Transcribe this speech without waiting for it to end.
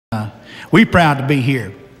We're proud to be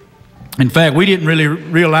here. In fact, we didn't really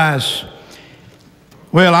realize,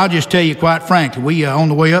 well, I'll just tell you quite frankly, on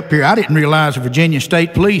the way up here, I didn't realize the Virginia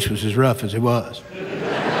State Police was as rough as it was.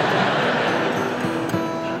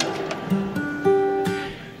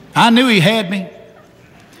 I knew he had me.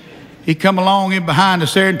 He come along in behind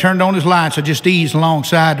us there and turned on his lights. I just eased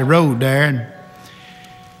alongside the road there and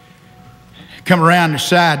come around the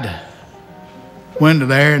side window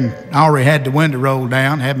there, and I already had the window rolled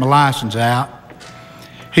down, had my license out.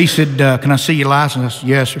 He said, can I see your license? I said,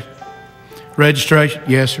 yes, sir. Registration?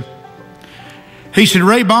 Yes, sir. He said,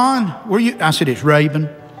 Raybon, where you? I said, it's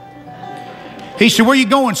Raybon. He said, where you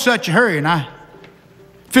going in such a hurry? And I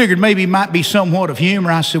figured maybe it might be somewhat of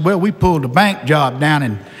humor. I said, well, we pulled a bank job down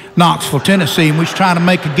in Knoxville, Tennessee, and we was trying to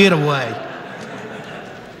make a getaway.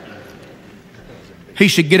 He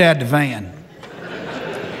said, get out of the van.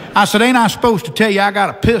 I said, ain't I supposed to tell you I got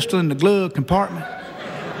a pistol in the glove compartment?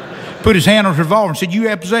 Put his hand on his revolver and said, you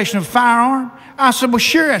have possession of a firearm? I said, well,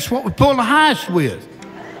 sure, that's what we pulled the heist with.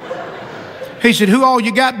 He said, who all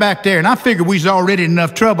you got back there? And I figured we was already in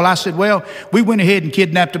enough trouble. I said, well, we went ahead and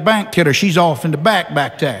kidnapped the bank killer. She's off in the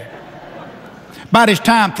back there. By this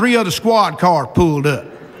time, 3 other squad cars pulled up.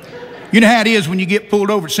 You know how it is when you get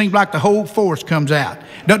pulled over. It seems like the whole force comes out.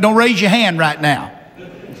 Don't raise your hand right now.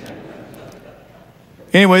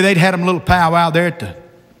 Anyway, they'd had them a little powwow there at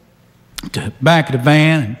the back of the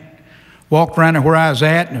van and walked around there where I was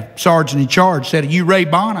at, and the sergeant in charge said, are you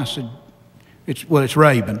Raybon? I said, it's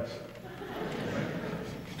Raybon.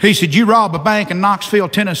 He said, you robbed a bank in Knoxville,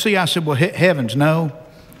 Tennessee? I said, well, heavens, no.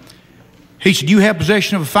 He said, you have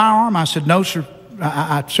possession of a firearm? I said, no, sir,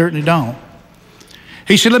 I certainly don't.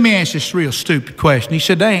 He said, let me ask this real stupid question. He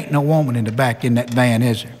said, there ain't no woman in the back in that van,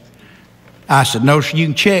 is there? I said, no, sir, you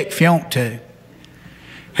can check if you want to.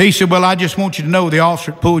 He said, well, I just want you to know the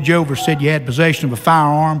officer that pulled you over said you had possession of a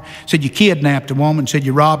firearm, said you kidnapped a woman, said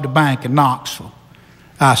you robbed a bank in Knoxville.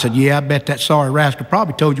 I said, yeah, I bet that sorry rascal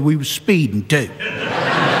probably told you we was speeding too.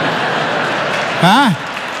 Huh?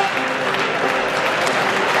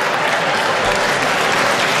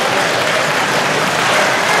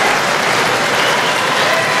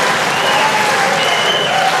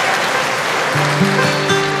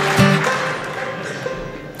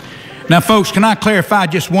 Now, folks, can I clarify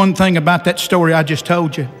just one thing about that story I just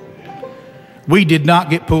told you? We did not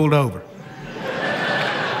get pulled over.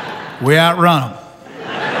 We outrun them.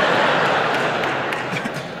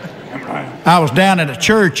 I was down at a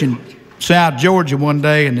church in South Georgia one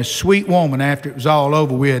day, and this sweet woman, after it was all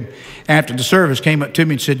over with, after the service, came up to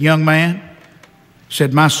me and said, young man,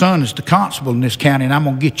 said, my son is the constable in this county, and I'm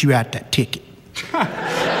going to get you out that ticket.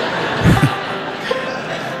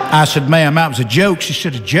 I said, ma'am, that was a joke. She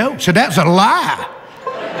said, a joke? So that's a lie.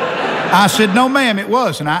 I said, no, ma'am, it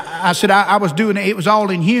wasn't. I said, I was doing it. It was all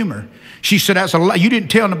in humor. She said, that's a lie. You didn't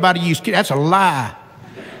tell nobody you was kidding. That's a lie.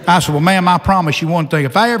 I said, well, ma'am, I promise you one thing.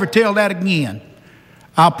 If I ever tell that again,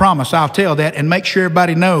 I'll promise I'll tell that and make sure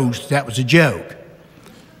everybody knows that was a joke.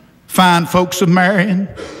 Fine folks of Marion,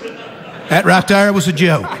 that right there was a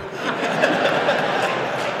joke.